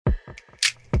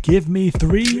Give me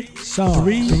three songs.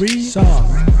 Three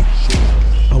songs.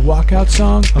 A walkout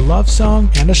song, a love song,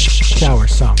 and a shower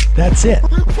song. That's it.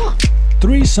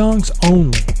 3 songs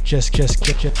only. Just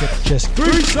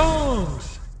 3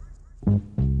 songs.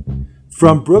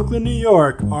 From Brooklyn, New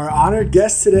York, our honored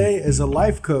guest today is a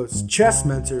life coach, chess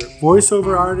mentor,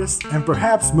 voiceover artist, and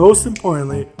perhaps most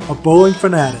importantly, a bowling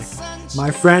fanatic. My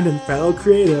friend and fellow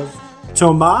creative,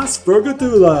 Tomas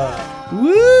Vergadula.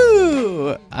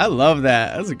 Woo! I love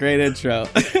that. That's a great intro.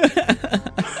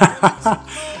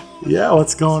 Yeah,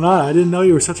 what's going on? I didn't know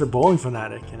you were such a bowling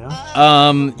fanatic, you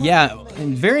know? Yeah,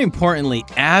 and very importantly,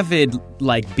 avid,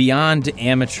 like, beyond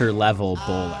amateur level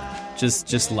bowler.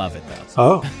 Just love it, though.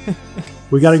 Oh.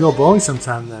 We got to go bowling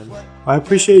sometime then. I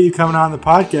appreciate you coming on the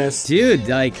podcast. Dude,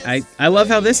 like, I love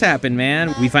how this happened,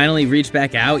 man. We finally reached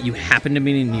back out. You happened to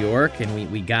be in New York,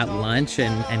 and we got lunch,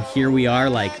 and here we are,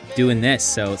 like, doing this.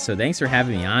 So thanks for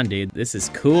having me on, dude. This is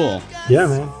cool. Yeah,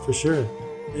 man, for sure.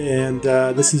 And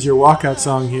this is your walkout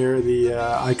song here, the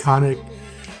iconic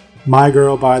My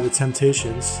Girl by The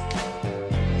Temptations.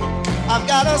 I've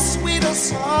got a sweeter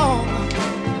song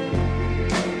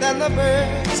than the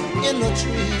birds in the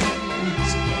trees.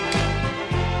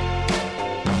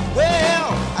 Well,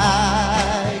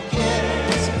 I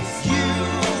guess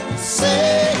you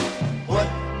say what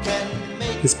can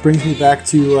make. This brings me back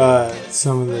to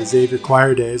some of the Xavier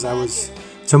Choir days.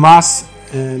 Tomas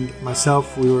and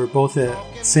myself, we were both at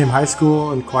the same high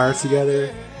school and choir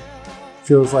together.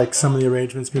 Feels like some of the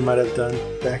arrangements we might have done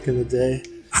back in the day.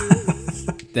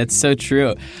 That's so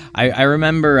true. I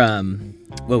remember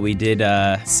what we did,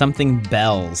 Something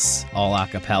Bells, all a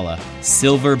cappella.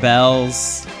 Silver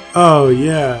Bells. Oh,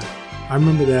 yeah. I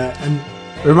remember that. And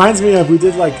it reminds me of, we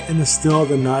did like In the Still of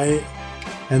the Night,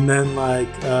 and then like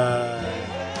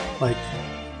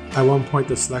at one point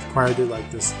the select choir did like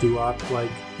this doo-wop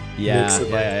mix of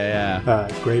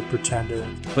Great Pretender.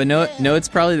 But no, it's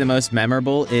probably the most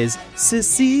memorable is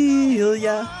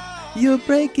Cecilia, you're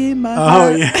breaking my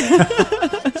heart. Oh,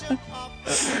 yeah.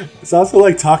 It's also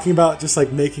like talking about just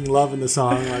like making love in the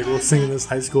song. Like we'll sing in this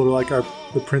high school to like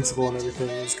the principal and everything.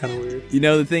 It's kind of weird. You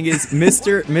know, the thing is,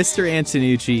 Mr.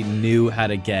 Antonucci knew how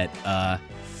to get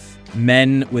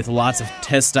men with lots of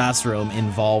testosterone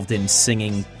involved in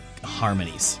singing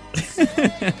harmonies.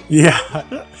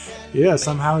 Yeah,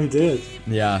 somehow he did.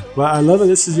 Yeah. But I love that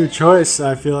this is your choice.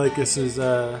 I feel like this is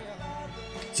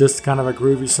just kind of a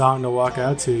groovy song to walk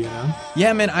out to, you know?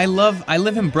 Yeah, man, I live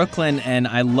in Brooklyn, and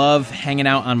I love hanging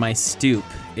out on my stoop.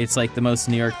 It's like the most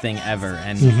New York thing ever.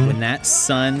 And when that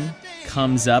sun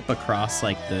comes up across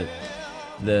like the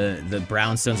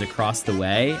brownstones across the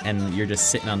way, and you're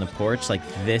just sitting on the porch, like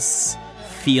this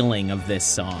feeling of this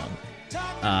song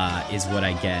is what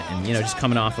I get. And, you know, just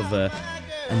coming off of a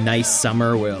nice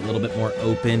summer, we're a little bit more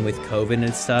open with COVID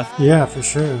and stuff. Yeah, for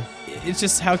sure. It's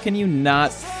just, how can you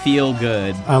not feel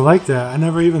good? I like that. I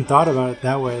never even thought about it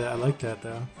that way. I like that,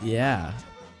 though. Yeah.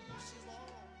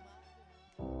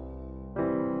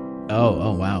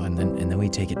 Oh, wow. And then we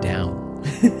take it down.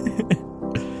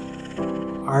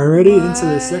 Already into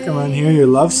the second one here, your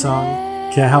love song,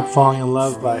 Can't Help Falling in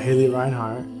Love by Haley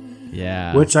Reinhart.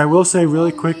 Yeah. Which I will say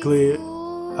really quickly,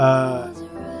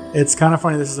 it's kind of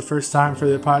funny. This is the first time for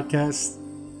the podcast,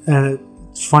 and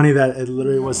it's funny that it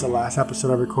literally was the last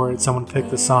episode I recorded. Someone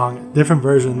picked the song, different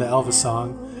version, the Elvis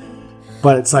song,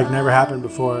 but it's like never happened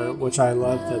before, which I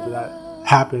love that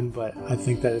happened. But I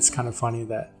think that it's kind of funny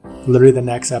that literally the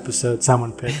next episode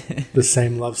someone picked the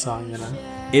same love song, you know?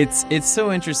 It's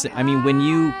so interesting. I mean, when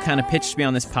you kind of pitched me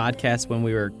on this podcast when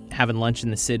we were having lunch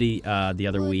in the city the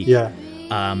other week,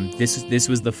 this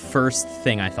was the first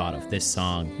thing I thought of, this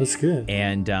song. That's good.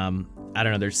 And I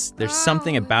don't know, there's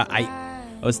something about, I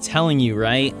was telling you,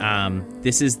 right?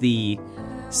 This is the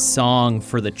song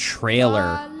for the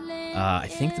trailer. I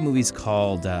think the movie's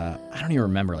called, I don't even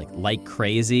remember, like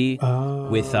Crazy,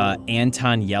 with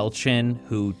Anton Yelchin,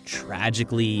 who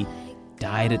tragically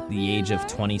died at the age of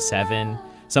 27.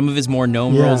 Some of his more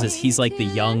known roles is he's like the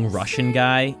young Russian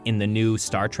guy in the new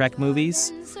Star Trek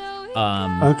movies.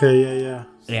 Yeah.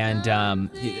 And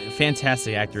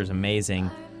fantastic actor, is amazing.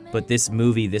 But this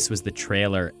movie, this was the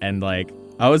trailer, and like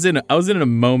I was in a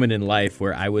moment in life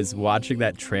where I was watching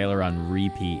that trailer on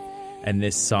repeat, and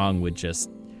this song would just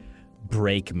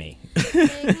break me.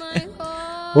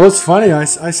 Well, it's funny. I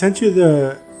sent you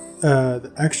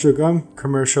the Extra Gum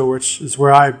commercial, which is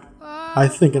where I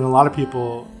think, and a lot of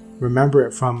people remember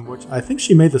it from, which I think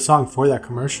she made the song for that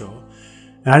commercial.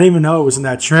 And I didn't even know it was in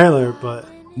that trailer, but...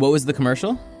 What was the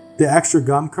commercial? The Extra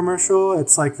Gum commercial.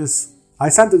 It's like this... I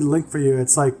sent the link for you.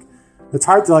 It's like it's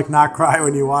hard to like not cry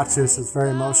when you watch this. It's very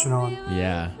emotional.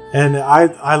 Yeah. And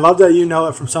I love that you know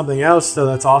it from something else, so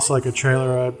that's also like a trailer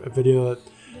or a video.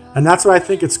 And that's what I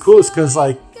think it's cool, is because,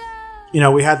 like, you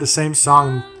know, we had the same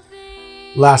song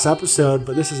last episode,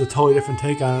 but this is a totally different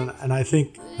take on it. And I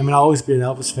think, I mean, I'll always be an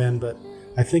Elvis fan, but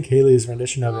I think Haley's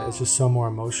rendition of it is just so more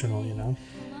emotional, you know?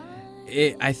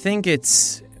 I think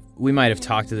it's, we might have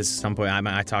talked to this at some point.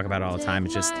 I talk about it all the time.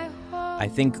 It's just, I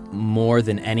think more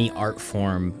than any art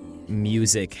form,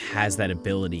 music has that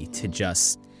ability to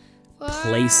just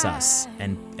place us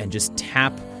and just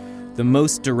tap the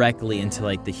most directly into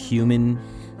like the human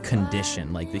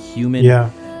condition, like the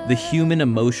human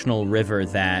emotional river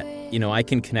that, you know, I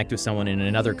can connect with someone in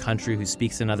another country who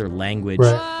speaks another language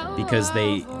because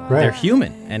they're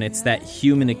human, and it's that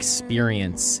human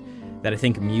experience that I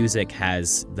think music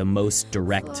has the most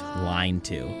direct line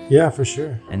to. Yeah, for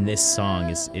sure. And this song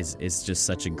is just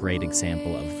such a great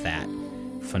example of that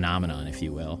phenomenon, if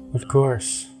you will. Of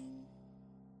course.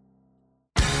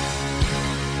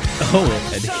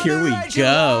 Oh, and here we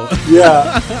go.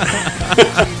 Yeah.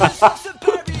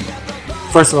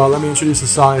 First of all, let me introduce the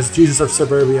song. It's Jesus of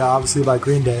Suburbia, obviously by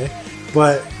Green Day.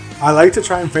 But I like to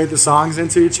try and fade the songs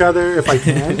into each other if I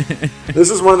can.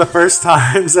 This is one of the first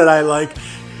times that I like...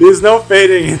 There's no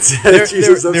fading into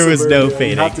Jesus of Suburbia. There was no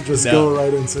fading. You have to just go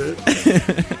right into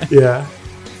it. Yeah.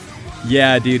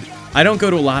 Yeah, dude. I don't go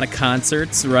to a lot of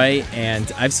concerts, right?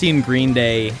 And I've seen Green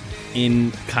Day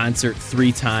in concert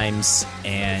 3 times,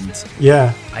 and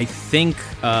yeah, I think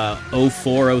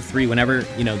 04, 03, whenever,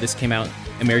 you know, this came out,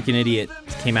 American Idiot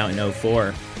came out in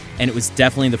 04, and it was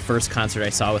definitely the first concert I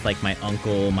saw with like my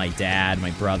uncle, my dad,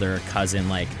 my brother, cousin.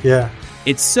 Like, yeah,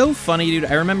 it's so funny, dude.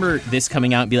 I remember this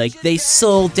coming out and be like, they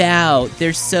sold out,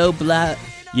 they're so blah,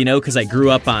 you know, because I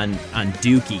grew up on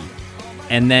Dookie,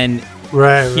 and then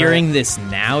hearing this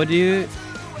now, dude,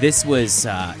 this was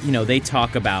you know, they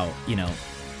talk about, you know,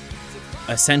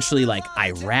 essentially like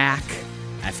Iraq,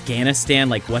 Afghanistan,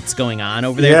 like what's going on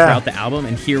over there throughout the album,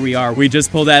 and here we are. We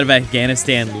just pulled out of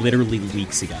Afghanistan literally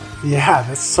weeks ago. Yeah,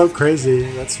 that's so crazy.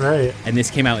 That's right. And this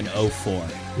came out in 04.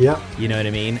 Yep. You know what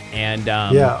I mean? And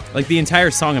like the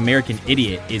entire song American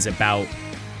Idiot is about,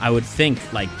 I would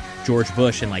think, like George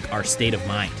Bush and like our state of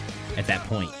mind at that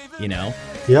point, you know?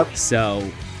 Yep. So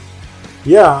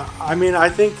yeah, I mean, I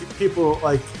think people,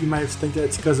 like, you might think that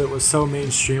it's because it was so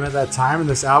mainstream at that time, and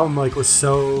this album, like, was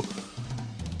so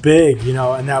big, you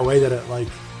know, in that way that it, like,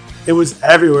 it was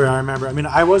everywhere, I remember. I mean,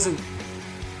 I wasn't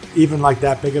even, like,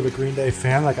 that big of a Green Day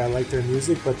fan. Like, I liked their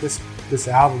music, but this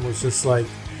album was just, like,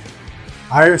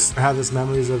 I just have this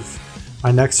memories of my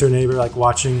next door neighbor, like,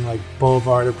 watching, like,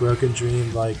 Boulevard of Broken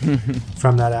Dream, like,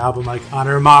 from that album, like, on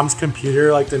her mom's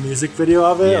computer, like, the music video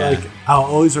of it. Like, I'll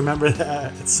always remember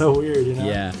that. It's so weird, you know?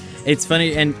 Yeah. It's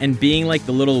funny, and being, like,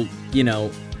 the little, you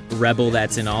know, rebel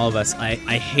that's in all of us, I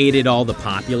hated all the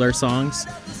popular songs.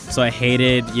 So I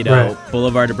hated, you know,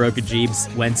 Boulevard of Broken Dreams,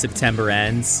 When September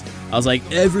Ends. I was like,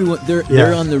 everyone,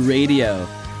 they're on the radio.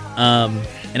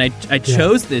 And I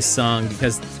chose this song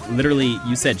because literally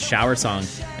you said shower song.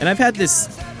 And I've had this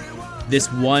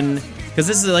one, because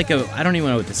this is like I don't even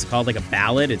know what this is called, like a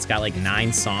ballad. It's got like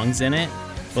 9 songs in it.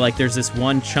 But like there's this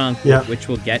one chunk, which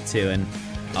we'll get to, and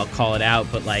I'll call it out.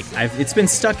 But like it's been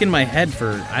stuck in my head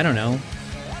for, I don't know,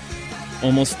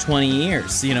 almost 20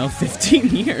 years, you know, 15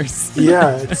 years.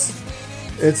 Yeah,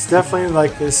 it's definitely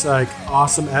like this like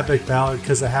awesome epic ballad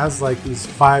because it has like these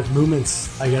 5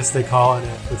 movements, I guess they call it.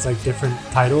 It's like different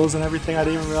titles and everything. I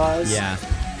didn't even realize. Yeah.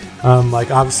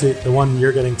 Like obviously the one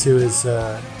you're getting to is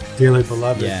Dearly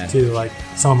Beloved too. Like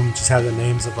some of them just have the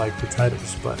names of like the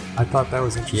titles, but I thought that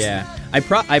was interesting. Yeah, I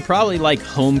probably like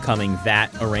Homecoming,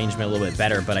 that arrangement, a little bit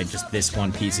better, but this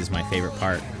one piece is my favorite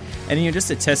part. And you know, just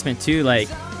a testament to like.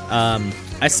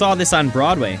 I saw this on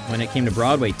Broadway when it came to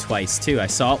Broadway twice too. I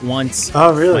saw it once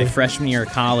my freshman year of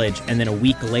college, and then a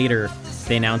week later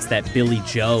they announced that Billy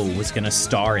Joe was going to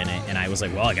star in it, and I was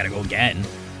like, well, I got to go again.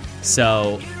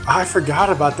 So I forgot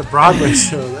about the Broadway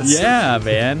show. That's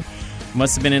man.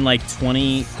 Must have been in like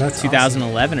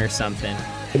 2011 or something.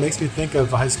 It makes me think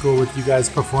of high school with you guys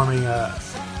performing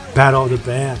Battle of the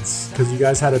Bands, because you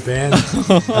guys had a band.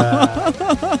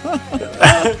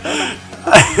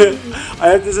 I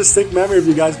have this distinct memory of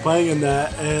you guys playing in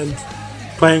that and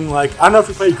playing like, I don't know if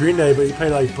you played Green Day, but you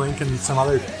played like Blink and some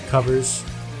other covers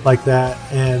like that,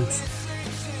 and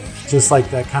just like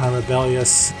that kind of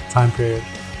rebellious time period.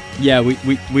 Yeah, we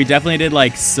definitely did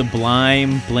like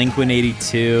Sublime,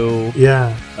 Blink-182.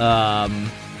 Yeah.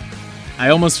 I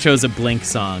almost chose a Blink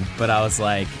song, but I was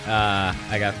like,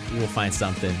 we'll find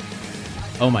something.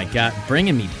 Oh my God,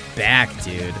 bringing me back,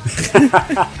 dude.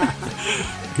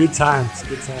 Good times,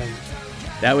 good times.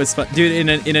 That was fun. Dude,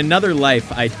 in another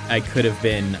life, I could have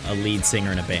been a lead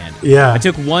singer in a band. Yeah. I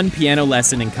took one piano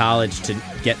lesson in college to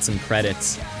get some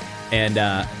credits, and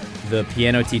the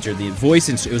piano teacher, it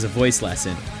was a voice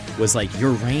lesson, was like,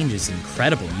 your range is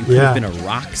incredible. You could have been a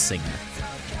rock singer.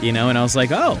 You know, and I was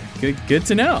like, oh, good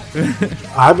to know.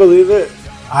 I believe it.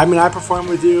 I mean, I performed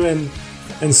with you in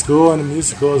school and in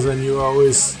musicals, and you were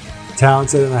always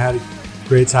talented, and I had a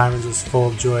great time and just full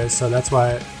of joy. So that's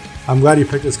why I'm glad you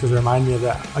picked this, because it reminded me of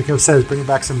that. Like I said, it's bringing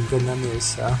back some good memories.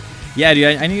 So. Yeah,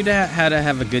 dude, I knew how to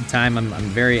have a good time. I'm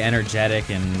very energetic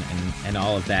and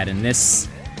all of that. And this,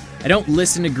 I don't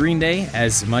listen to Green Day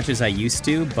as much as I used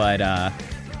to, but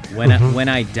when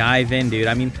I dive in, dude,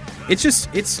 I mean, it's just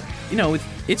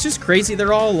crazy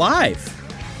they're all alive.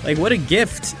 Like, what a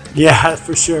gift. Yeah,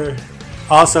 for sure.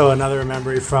 Also, another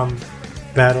memory from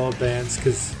bad old bands,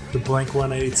 because the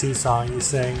Blink-182 song you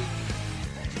sang,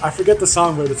 I forget the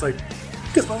song, but it's like,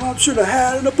 because my mom should have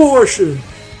had an abortion.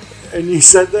 And you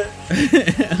said that?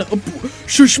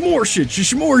 Shushmortion.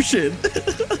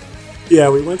 Yeah,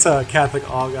 we went to a Catholic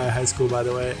all-guy high school, by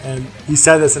the way, and he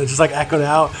said this, and it just like echoed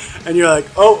out, and you're like,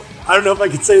 oh, I don't know if I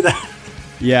could say that.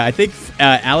 Yeah, I think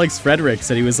Alex Frederick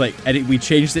said he was like, we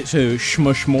changed it to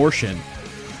Shmushmortion.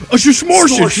 A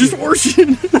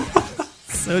Shmushmortion.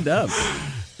 So dumb.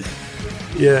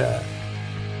 Yeah.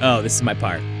 Oh, this is my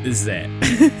part. This is it.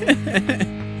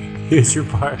 Here's your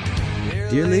part.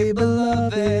 Dearly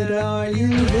beloved, are you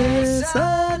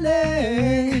listening?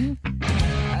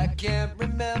 I can't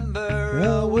remember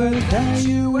A word that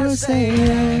you were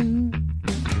saying.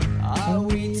 Are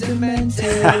we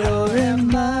demented or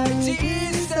am I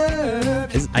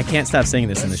disturbed? I can't stop singing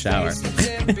this in the shower.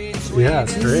 Yeah,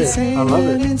 it's great. I love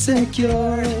it.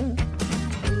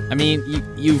 I mean,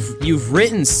 you've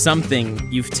written something.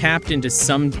 You've tapped into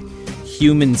some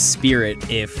human spirit.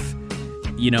 If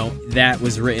that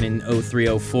was written in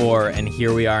 0304, and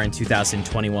here we are in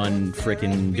 2021,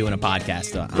 freaking doing a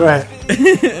podcast. Right.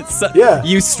 So, yeah.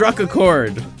 You struck a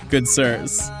chord, good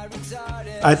sirs.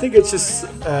 I think it's just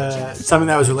something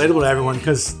that was relatable to everyone,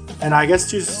 and I guess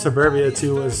too, Suburbia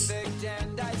too was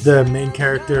the main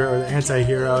character or the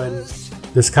anti-hero in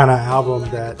this kind of album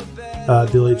that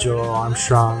Billy Joel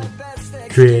Armstrong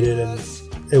created, and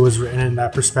it was written in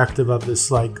that perspective of this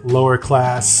like lower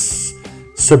class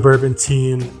suburban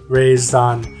teen raised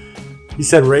on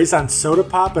soda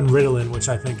pop and Ritalin, which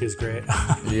I think is great.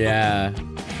 Yeah.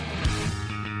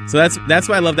 So that's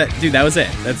why I love that, dude. That was it.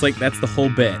 That's the whole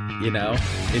bit.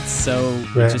 It's so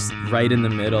just right in the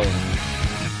middle,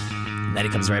 and then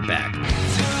it comes right back.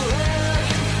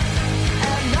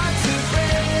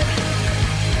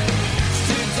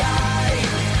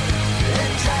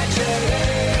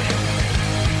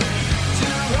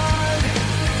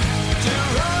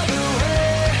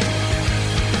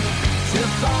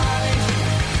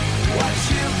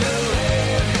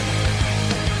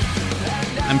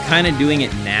 I'm kind of doing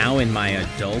it now in my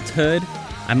adulthood.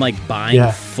 I'm like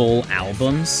buying full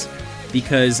albums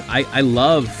because I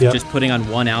love just putting on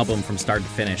one album from start to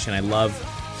finish, and I love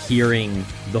hearing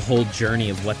the whole journey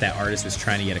of what that artist was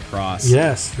trying to get across.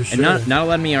 Yes, for sure. And not a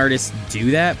lot of many artists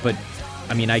do that, but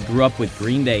I mean, I grew up with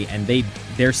Green Day, and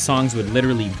their songs would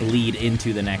literally bleed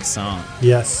into the next song.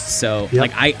 Yes. So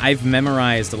like I've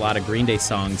memorized a lot of Green Day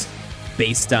songs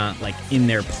based on like in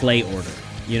their play order.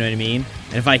 You know what I mean?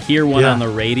 And if I hear one on the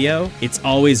radio, it's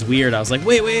always weird. I was like,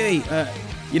 wait,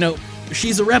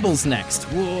 She's a Rebel's next.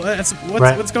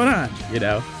 What's going on?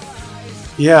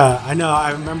 Yeah, I know.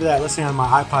 I remember that listening on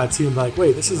my iPod too, and be like,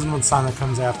 wait, this isn't one song that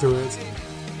comes afterwards.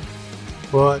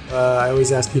 Well, I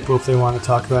always ask people if they want to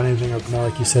talk about anything, or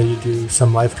like you said, you do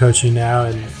some life coaching now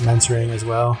and mentoring as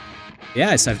well.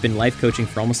 Yeah, so I've been life coaching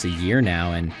for almost a year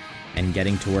now, and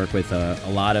getting to work with a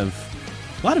lot of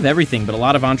everything, but a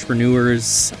lot of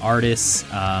entrepreneurs, artists,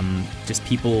 just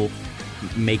people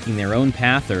making their own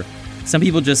path, or some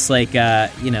people just like,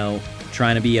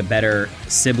 trying to be a better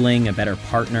sibling, a better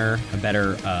partner, a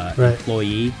better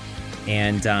employee.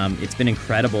 And it's been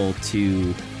incredible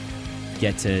to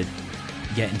get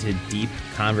into deep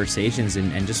conversations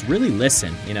and just really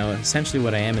listen. Essentially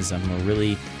what I am is I'm a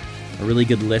really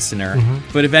good listener.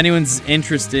 Mm-hmm. But if anyone's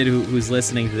interested who's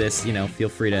listening to this, feel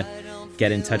free to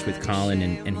get in touch with Colin,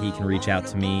 and he can reach out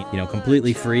to me,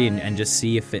 completely free, and just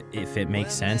see if it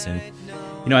makes sense. And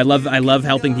I love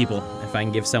helping people. If I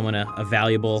can give someone a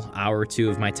valuable hour or two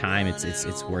of my time,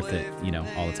 it's worth it,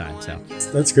 all the time. So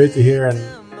that's great to hear, and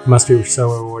it must be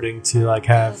so rewarding to like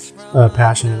have a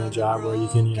passion in a job where you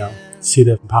can see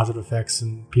the positive effects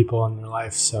in people in their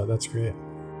life. So that's great.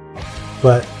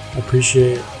 But I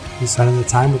appreciate you spending the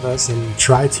time with us and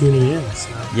try tuning in. So.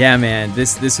 Yeah, man,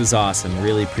 this was awesome.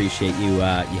 Really appreciate you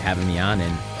you having me on,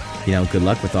 and good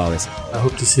luck with all this. I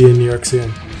hope to see you in New York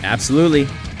soon. Absolutely,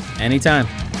 anytime.